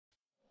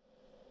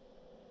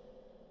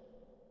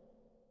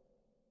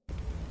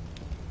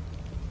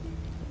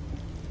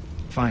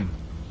Fine.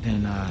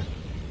 Then,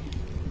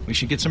 we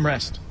should get some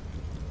rest.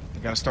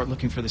 We gotta start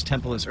looking for this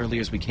temple as early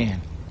as we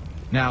can.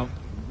 Now,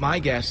 my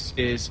guess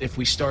is if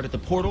we start at the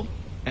portal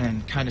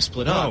and kind of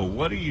split up... Oh,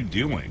 what are you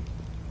doing?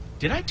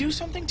 Did I do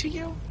something to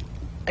you?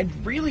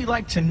 I'd really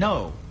like to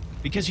know,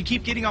 because you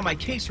keep getting on my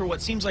case for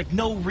what seems like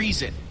no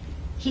reason.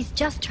 He's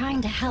just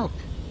trying to help.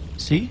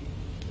 See?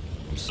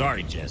 I'm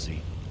sorry,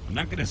 Jesse. I'm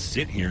not gonna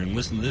sit here and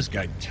listen to this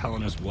guy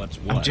telling us what's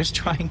what. I'm just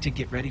trying to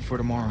get ready for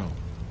tomorrow.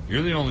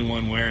 You're the only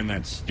one wearing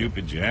that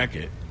stupid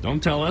jacket.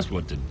 Don't tell us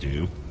what to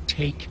do.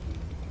 Take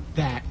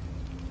that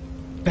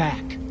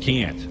back.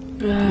 Can't.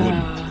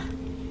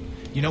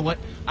 Wouldn't. You know what?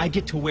 I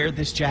get to wear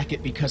this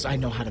jacket because I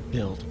know how to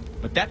build.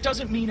 But that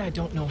doesn't mean I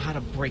don't know how to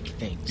break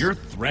things. Your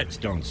threats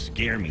don't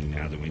scare me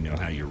now that we know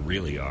how you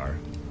really are.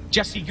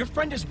 Jesse, your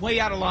friend is way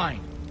out of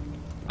line.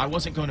 I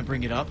wasn't going to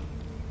bring it up,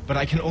 but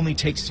I can only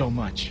take so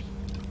much.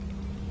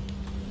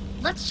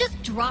 Let's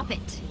just drop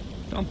it.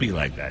 Don't be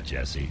like that,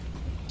 Jesse.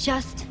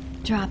 Just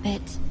drop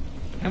it.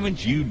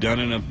 Haven't you done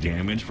enough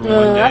damage for one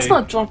day? That's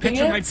not dropping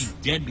Petra it. might be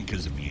dead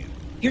because of you.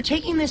 You're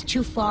taking this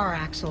too far,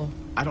 Axel.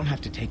 I don't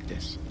have to take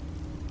this.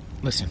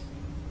 Listen,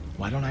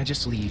 why don't I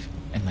just leave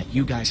and let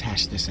you guys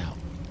hash this out?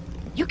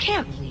 You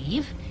can't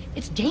leave.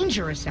 It's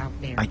dangerous out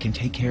there. I can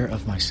take care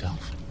of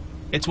myself.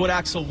 It's what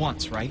Axel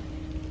wants, right?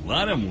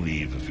 Let him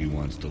leave if he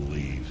wants to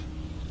leave.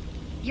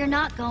 You're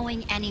not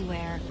going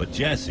anywhere. But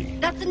Jesse...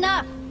 That's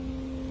enough.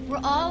 We're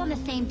all on the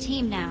same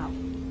team now.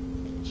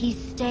 He's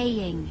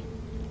staying.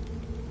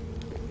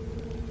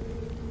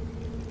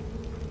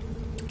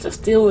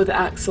 Just deal with it,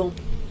 Axel.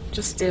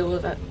 Just deal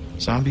with it.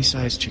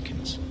 Zombie-sized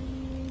chickens.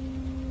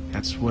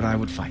 That's what I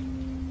would fight.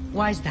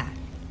 Why's that?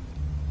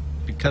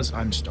 Because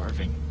I'm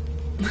starving.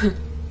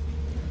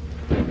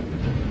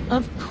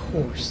 Of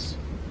course.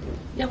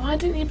 Yeah, why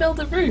didn't you build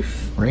a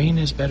roof? Rain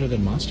is better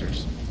than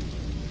monsters.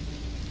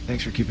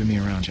 Thanks for keeping me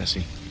around,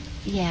 Jesse.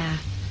 Yeah.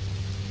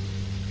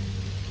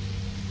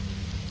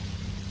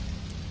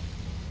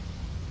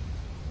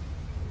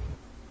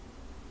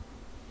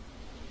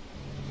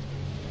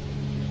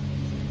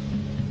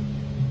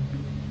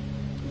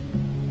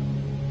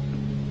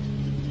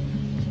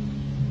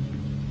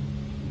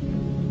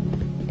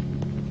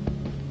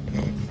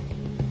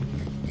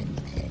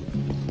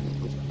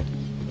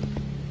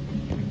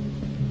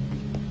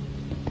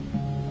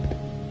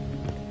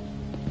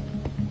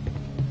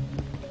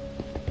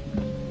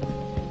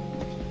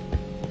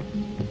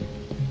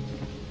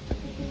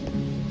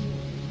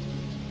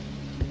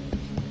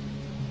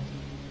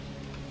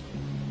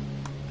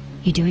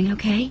 You doing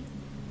okay?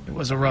 It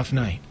was a rough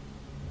night.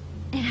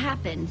 It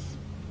happens.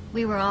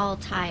 We were all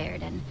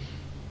tired, and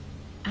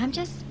I'm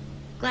just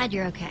glad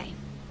you're okay.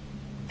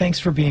 Thanks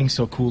for being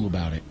so cool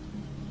about it.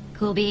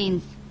 Cool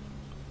beans.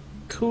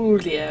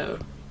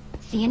 Coolio.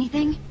 See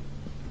anything?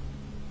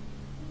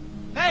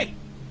 Hey!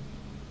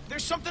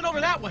 There's something over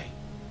that way.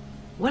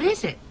 What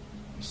is it?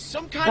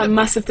 Some kind That of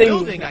massive thing.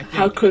 building, I think.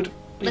 How could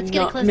we Let's get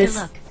a not closer miss?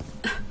 look.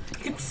 You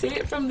could see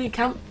it from the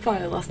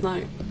campfire last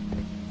night.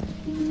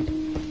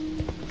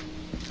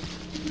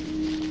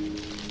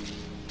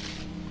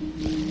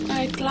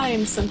 I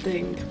climbed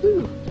something.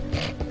 Ooh.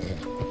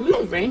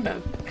 Ooh,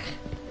 rainbow.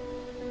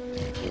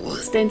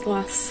 Stained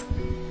glass.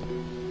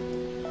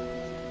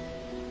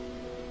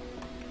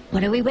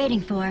 What are we waiting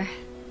for?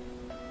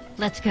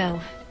 Let's go.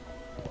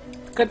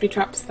 Could be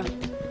traps though.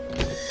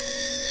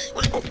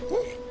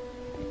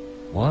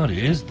 What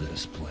is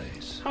this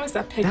place? How is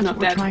that pig That's not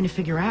what we're dead? trying to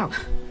figure out.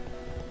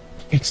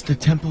 It's the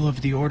Temple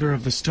of the Order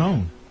of the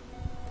Stone.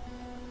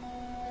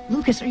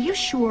 Lucas, are you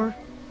sure?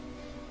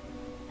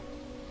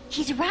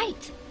 He's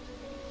right.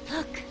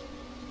 Look.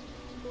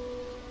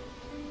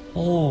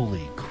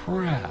 Holy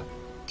crap.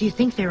 Do you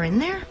think they're in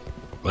there?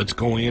 Let's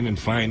go in and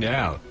find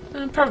out.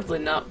 Probably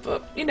not,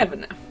 but you never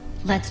know.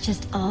 Let's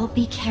just all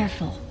be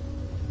careful.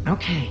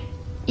 Okay.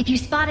 If you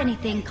spot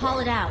anything, call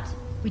it out.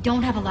 We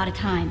don't have a lot of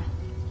time.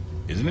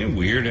 Isn't it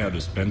weird how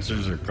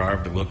dispensers are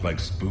carved to look like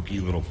spooky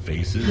little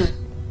faces?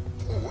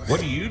 What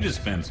do you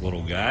dispense,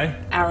 little guy?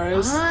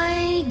 Arrows.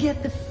 I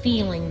get the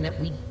feeling that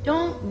we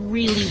don't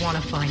really want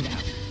to find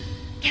out.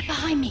 Get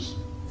behind me.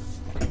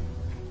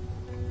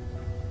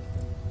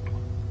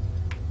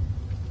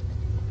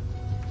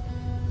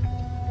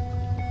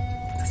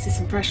 I see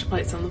some pressure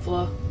plates on the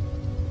floor.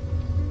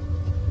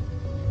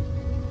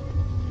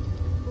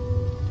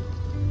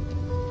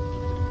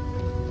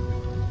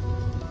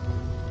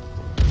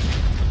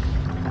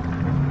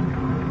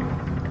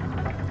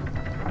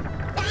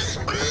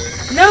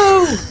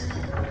 No!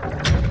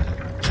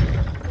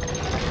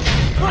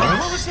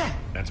 What was that?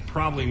 That's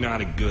probably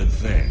not a good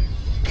thing.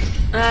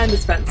 And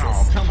dispensers.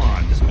 Oh, come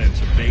on,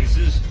 dispenser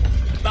faces.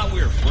 I thought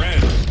we were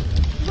friends.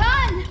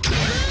 Run!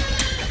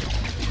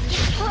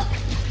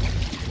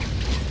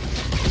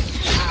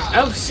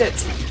 Oh shit.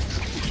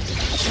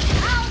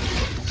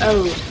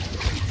 Oh.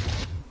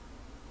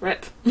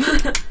 Rip.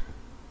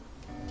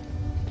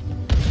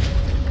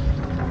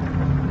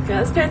 Okay,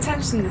 let's pay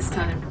attention this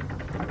time.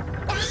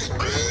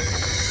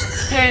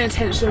 Paying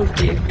attention would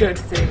be a good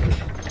thing.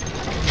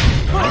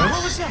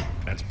 What was that?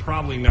 That's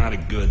probably not a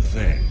good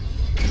thing.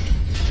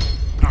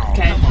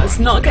 Okay, come on. let's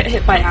not get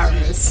hit by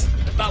arrows.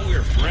 I thought we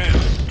were friends.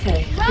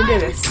 Okay, we can do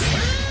this.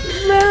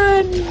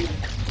 Run!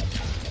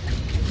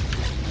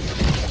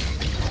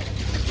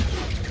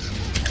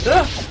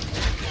 Ugh.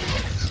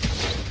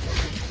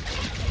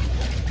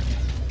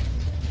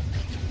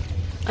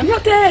 I'm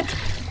not dead!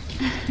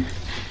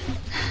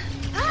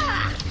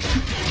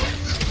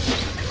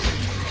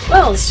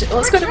 Well, let's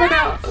go to run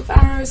out of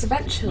arrows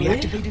eventually. We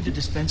activated the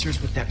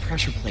dispensers with that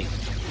pressure plate.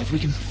 If we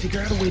can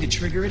figure out a way to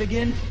trigger it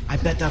again, I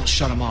bet that'll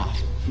shut them off.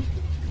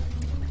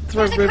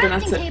 Throw There's a ribbon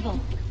at crafting it. table.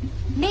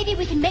 Maybe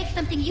we can make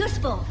something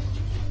useful.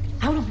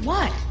 Out of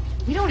what?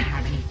 We don't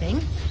have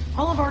anything.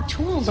 All of our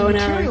tools Bow and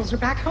and arrow. materials are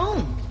back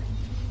home.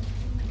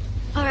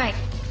 All right,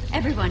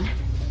 everyone,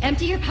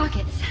 empty your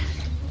pockets.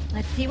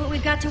 Let's see what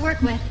we've got to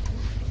work with.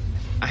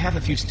 I have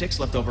a few sticks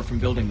left over from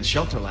building the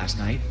shelter last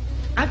night.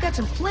 I've got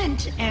some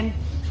flint and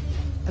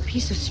a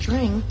piece of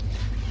string.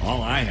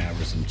 All I have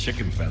are some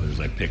chicken feathers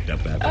I picked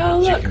up after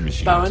Oh the look, chicken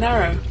machine. bow and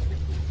arrow.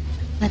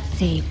 Let's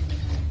see.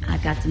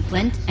 I've got some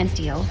flint and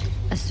steel,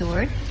 a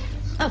sword.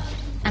 Oh,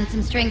 and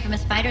some string from a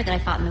spider that I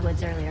fought in the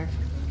woods earlier.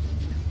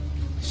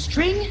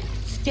 String,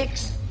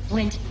 sticks,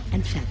 flint,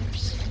 and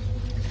feathers.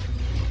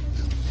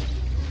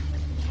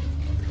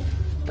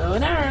 Bow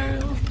and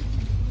arrow.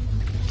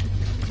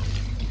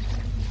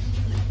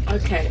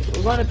 Okay,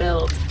 we want to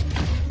build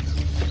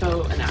a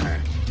bow and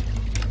arrow.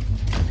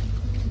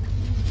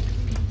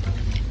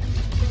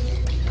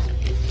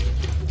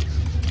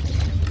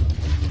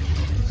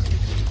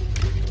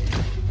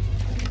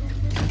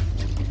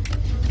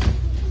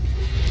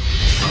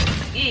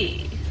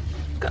 Yee!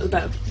 Got the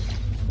bow.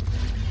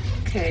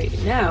 Okay,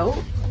 now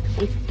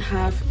we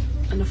have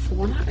enough for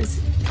one arrow. Is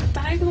it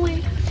diagonally?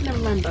 I can never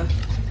remember.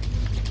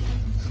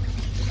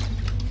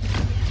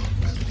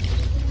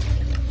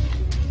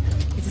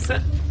 Is this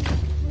it?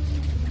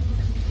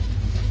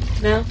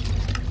 No?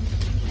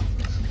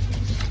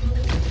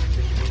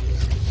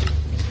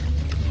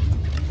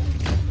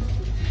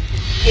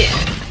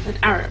 Yeah, an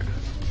arrow.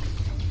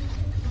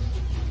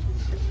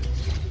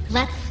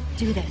 Let's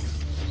do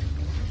this.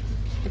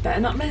 I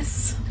better not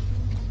miss.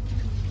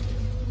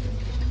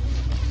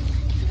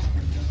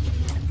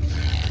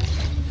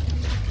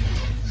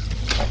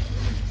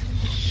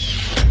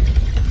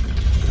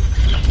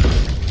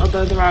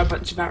 Although there are a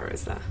bunch of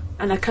arrows there.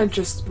 And I could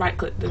just right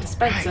click the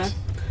dispenser Right.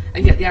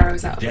 and get the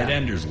arrows out of Dead there.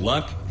 Ender's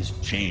luck is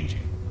changing.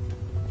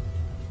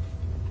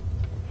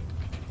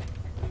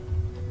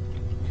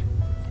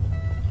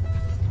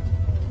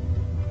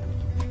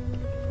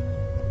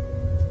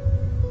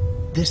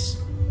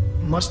 This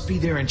must be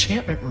their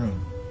enchantment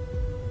room.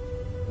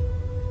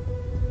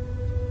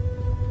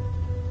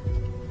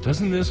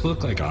 Doesn't this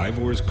look like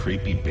Ivor's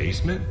creepy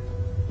basement?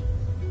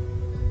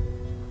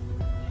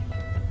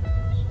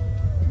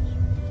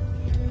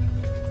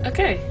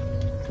 Okay.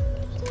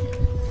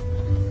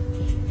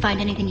 Find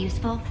anything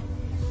useful?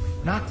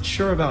 Not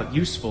sure about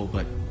useful,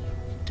 but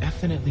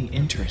definitely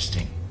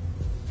interesting.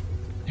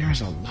 There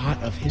is a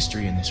lot of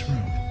history in this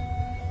room.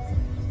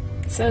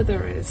 So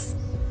there is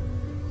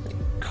like,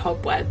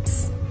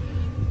 cobwebs.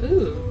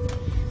 Ooh.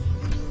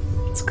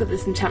 Let's look at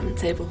this enchantment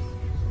table.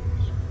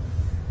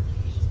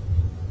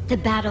 The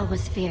battle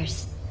was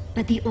fierce,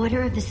 but the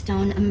Order of the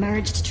Stone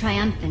emerged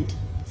triumphant,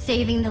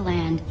 saving the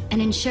land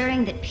and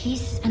ensuring that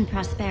peace and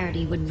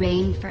prosperity would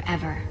reign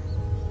forever.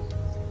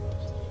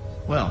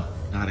 Well,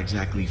 not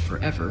exactly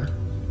forever.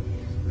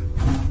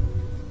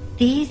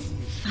 These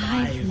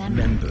five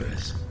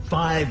members.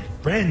 5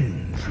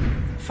 friends.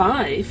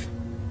 5?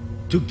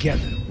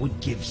 Together would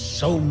give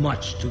so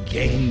much to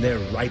gain their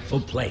rightful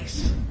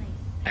place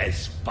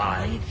as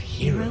 5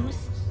 heroes.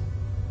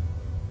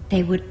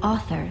 They would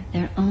author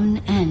their own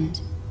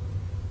end.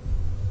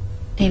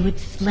 They would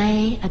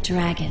slay a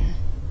dragon.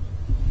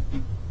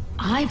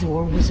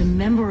 Ivor was a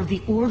member of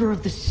the Order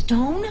of the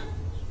Stone?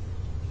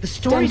 The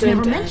stories Dun, dun,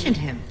 never dun. mentioned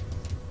him.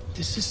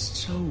 This is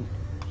so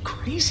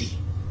crazy.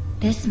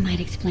 This might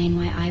explain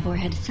why Ivor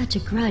had such a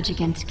grudge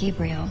against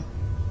Gabriel.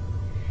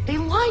 They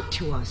lied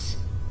to us.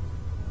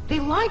 They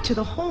lied to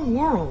the whole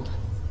world.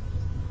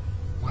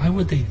 Why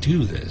would they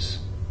do this?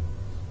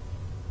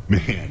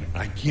 Man,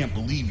 I can't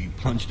believe you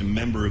punched a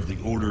member of the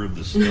Order of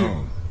the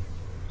Stone.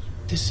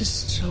 This is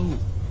so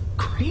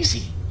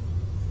crazy.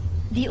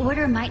 The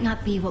Order might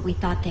not be what we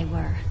thought they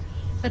were,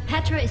 but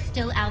Petra is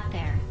still out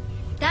there.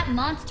 That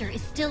monster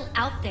is still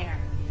out there.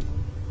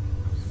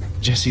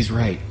 Jesse's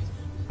right.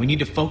 We need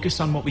to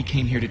focus on what we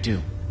came here to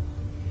do.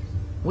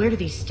 Where do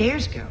these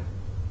stairs go?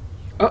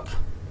 Up,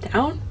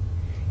 down,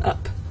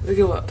 up. We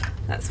go up.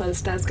 That's where the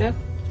stairs go.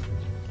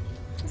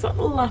 There's that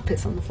little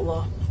lapis on the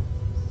floor.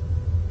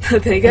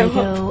 They go They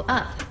up. go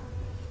up.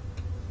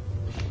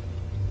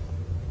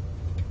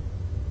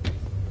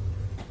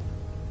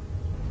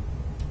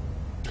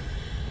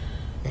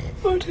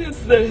 What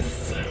is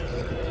this?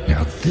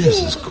 Now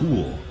this is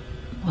cool.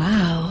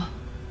 Wow.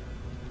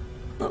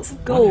 Lots of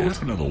What gold.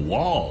 happened to the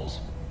walls?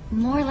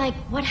 More like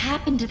what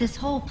happened to this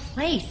whole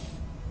place.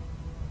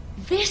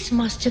 This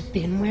must have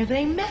been where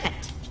they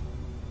met.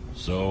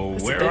 So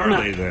It's a where big are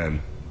map. they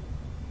then?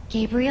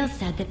 Gabriel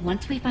said that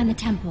once we find the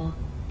temple,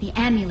 The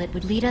amulet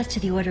would lead us to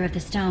the Order of the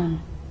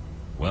Stone.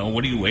 Well,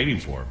 what are you waiting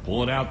for?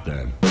 Pull it out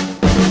then.